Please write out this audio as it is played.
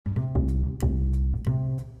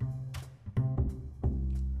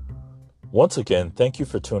Once again, thank you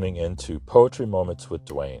for tuning in to Poetry Moments with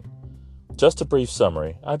Dwayne. Just a brief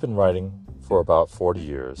summary, I've been writing for about 40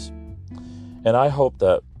 years, and I hope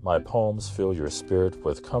that my poems fill your spirit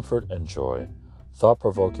with comfort and joy,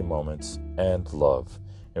 thought-provoking moments, and love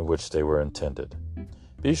in which they were intended.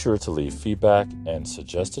 Be sure to leave feedback and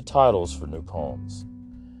suggested titles for new poems.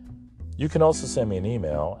 You can also send me an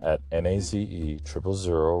email at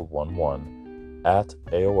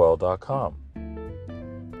naze00011@aol.com.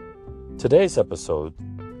 Today's episode,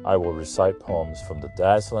 I will recite poems from the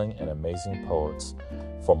dazzling and amazing poets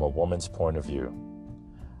from a woman's point of view.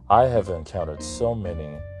 I have encountered so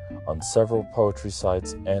many on several poetry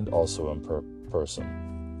sites and also in person.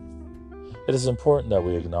 It is important that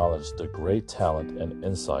we acknowledge the great talent and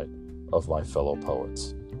insight of my fellow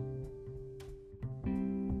poets.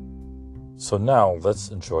 So now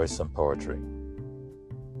let's enjoy some poetry.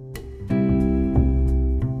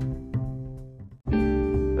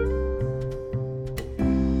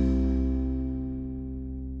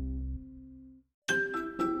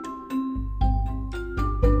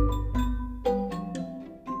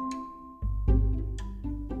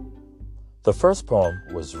 The first poem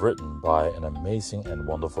was written by an amazing and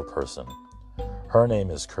wonderful person. Her name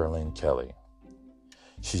is Kerline Kelly.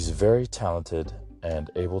 She's very talented and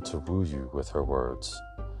able to woo you with her words.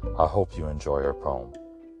 I hope you enjoy her poem.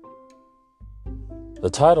 The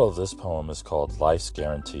title of this poem is called Life's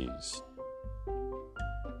Guarantees.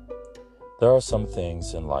 There are some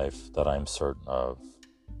things in life that I'm certain of,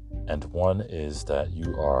 and one is that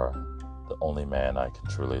you are the only man I can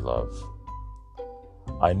truly love.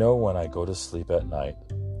 I know when I go to sleep at night,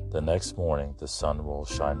 the next morning the sun will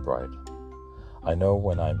shine bright. I know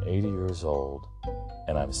when I'm 80 years old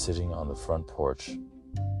and I'm sitting on the front porch,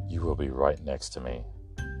 you will be right next to me,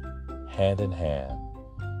 hand in hand,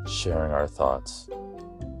 sharing our thoughts.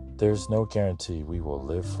 There's no guarantee we will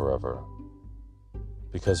live forever,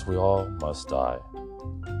 because we all must die.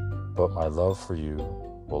 But my love for you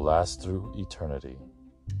will last through eternity,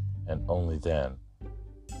 and only then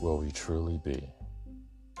will we truly be.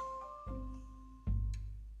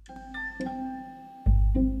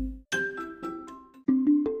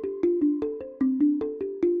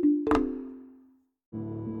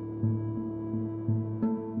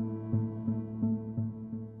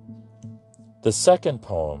 The second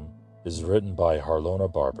poem is written by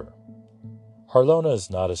Harlona Barber. Harlona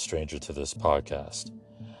is not a stranger to this podcast.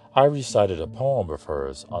 I recited a poem of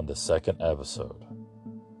hers on the second episode.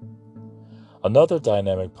 Another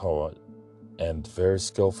dynamic poet and very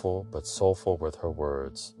skillful but soulful with her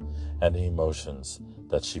words and the emotions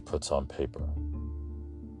that she puts on paper.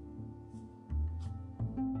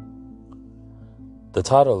 The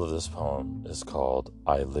title of this poem is called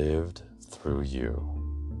I Lived Through You.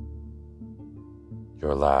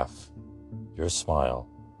 Your laugh, your smile,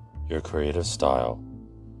 your creative style,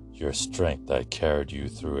 your strength that carried you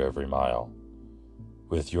through every mile.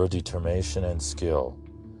 With your determination and skill,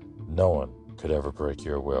 no one could ever break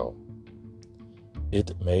your will.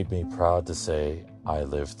 It made me proud to say I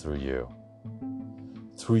lived through you.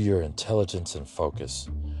 Through your intelligence and focus,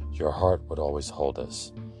 your heart would always hold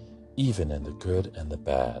us, even in the good and the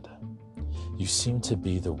bad. You seemed to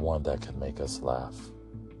be the one that could make us laugh.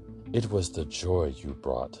 It was the joy you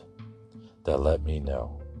brought that let me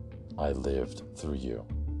know I lived through you.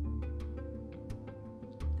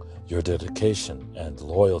 Your dedication and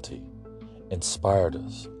loyalty inspired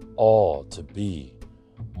us all to be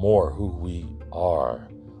more who we are,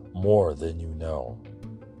 more than you know.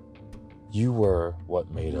 You were what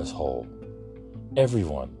made us whole.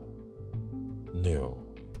 Everyone knew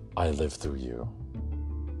I lived through you.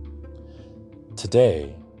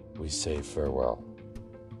 Today, we say farewell.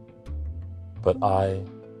 But I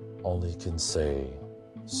only can say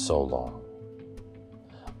so long.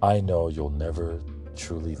 I know you'll never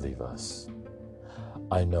truly leave us.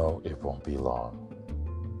 I know it won't be long.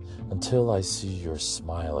 Until I see your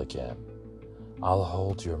smile again, I'll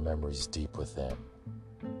hold your memories deep within.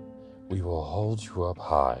 We will hold you up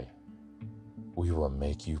high. We will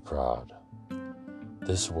make you proud.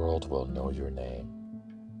 This world will know your name.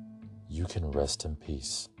 You can rest in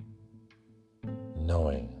peace,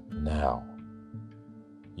 knowing now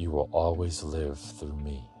you will always live through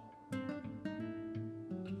me.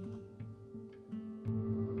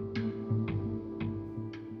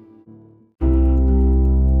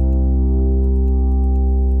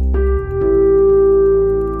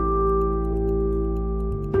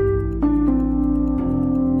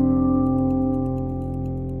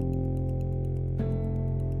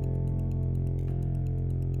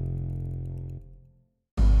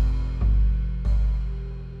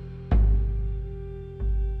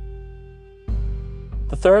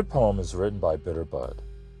 third poem is written by Bitterbud.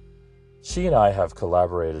 She and I have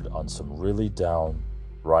collaborated on some really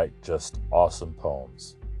downright just awesome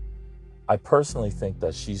poems. I personally think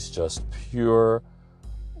that she's just pure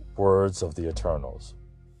words of the Eternals.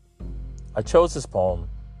 I chose this poem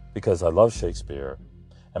because I love Shakespeare,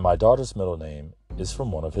 and my daughter's middle name is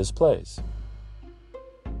from one of his plays.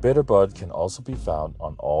 Bitterbud can also be found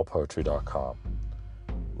on allpoetry.com.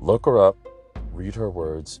 Look her up, read her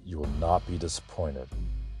words. You will not be disappointed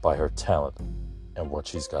by her talent and what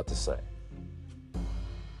she's got to say.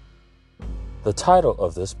 The title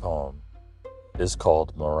of this poem is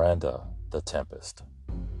called Miranda the Tempest.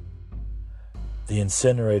 The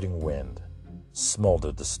incinerating wind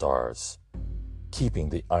smoldered the stars, keeping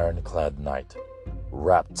the ironclad night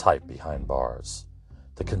wrapped tight behind bars.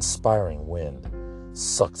 The conspiring wind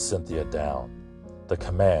sucked Cynthia down, the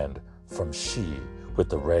command from she with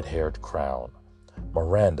the red-haired crown.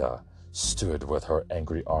 Miranda stood with her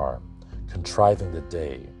angry arm, contriving the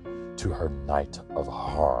day to her night of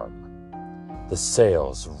harm. The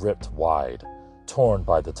sails ripped wide, torn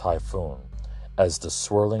by the typhoon, as the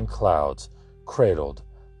swirling clouds cradled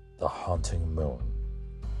the haunting moon.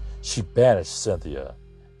 She banished Cynthia,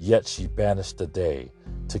 yet she banished the day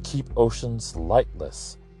to keep oceans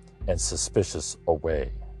lightless and suspicious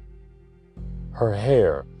away. Her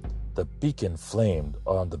hair, the beacon flamed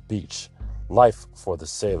on the beach, life for the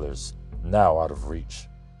sailors now out of reach.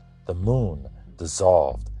 The moon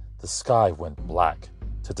dissolved, the sky went black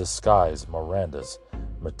to disguise Miranda's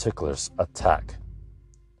meticulous attack.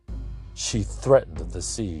 She threatened the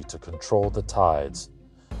sea to control the tides,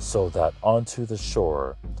 so that onto the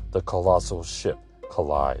shore the colossal ship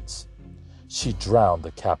collides. She drowned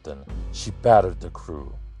the captain, she battered the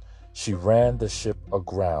crew, she ran the ship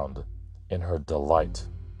aground in her delight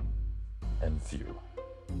and view.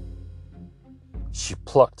 She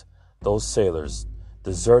plucked those sailors,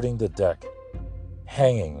 deserting the deck,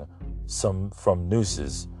 hanging some from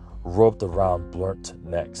nooses roped around burnt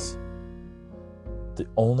necks. The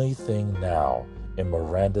only thing now in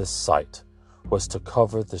Miranda's sight was to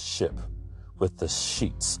cover the ship with the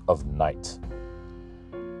sheets of night.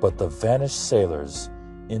 But the vanished sailors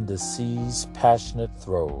in the sea's passionate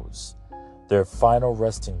throes, their final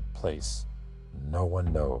resting place, no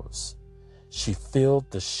one knows. She filled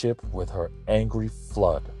the ship with her angry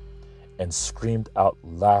flood and screamed out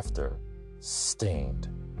laughter stained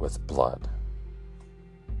with blood.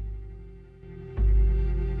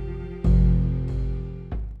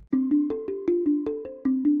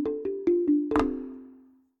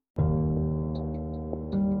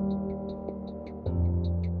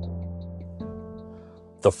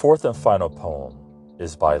 The fourth and final poem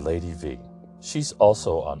is by Lady V. She's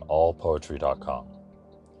also on allpoetry.com.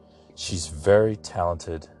 She's very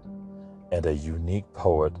talented and a unique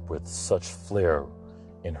poet with such flair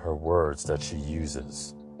in her words that she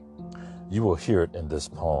uses. You will hear it in this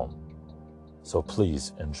poem, so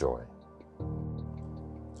please enjoy.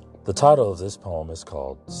 The title of this poem is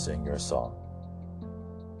called Sing Your Song.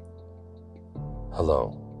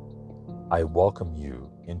 Hello, I welcome you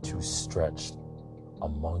into stretched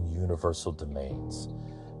among universal domains,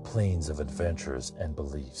 planes of adventures and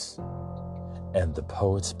beliefs, and the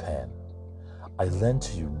poet's pen. I lend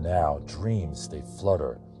to you now dreams, they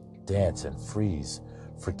flutter, dance and freeze.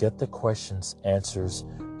 Forget the questions, answers,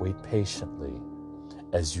 wait patiently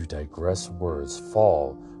as you digress, words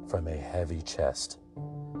fall from a heavy chest.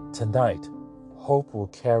 Tonight, hope will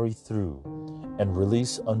carry through and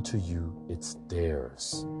release unto you its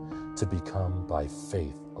dares to become by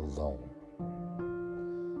faith alone.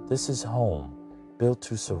 This is home, built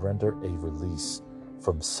to surrender a release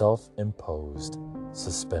from self-imposed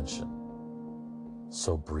suspension.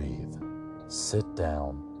 So breathe, sit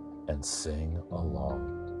down, and sing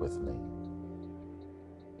along with me.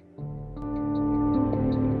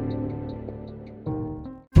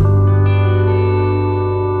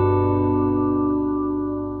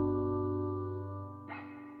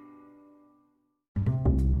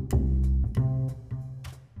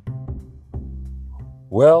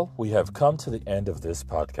 Well, we have come to the end of this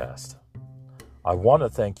podcast. I want to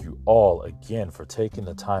thank you all again for taking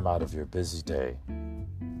the time out of your busy day.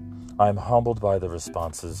 I'm humbled by the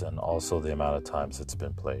responses and also the amount of times it's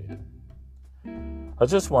been played. I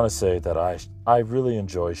just want to say that I really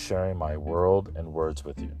enjoy sharing my world and words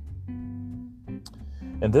with you.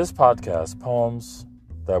 In this podcast, poems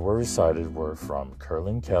that were recited were from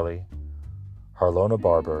Curlin Kelly, Harlona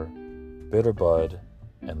Barber, Bitterbud,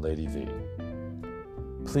 and Lady V.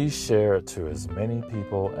 Please share it to as many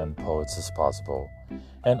people and poets as possible,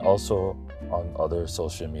 and also on other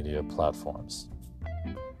social media platforms.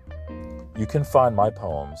 You can find my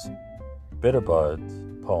poems,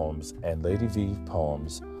 Bitterbud, Poems and Lady V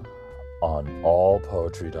Poems on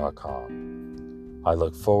allpoetry.com. I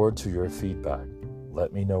look forward to your feedback.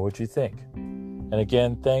 Let me know what you think. And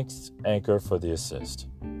again, thanks, Anchor, for the assist.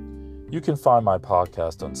 You can find my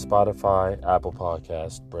podcast on Spotify, Apple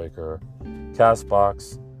Podcast, Breaker,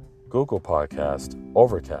 CastBox, Google Podcast,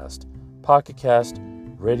 Overcast, Pocket Cast,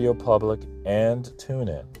 Radio Public, and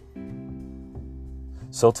TuneIn.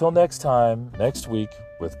 So till next time, next week,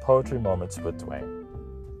 with Poetry Moments with Dwayne.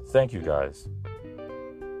 Thank you, guys.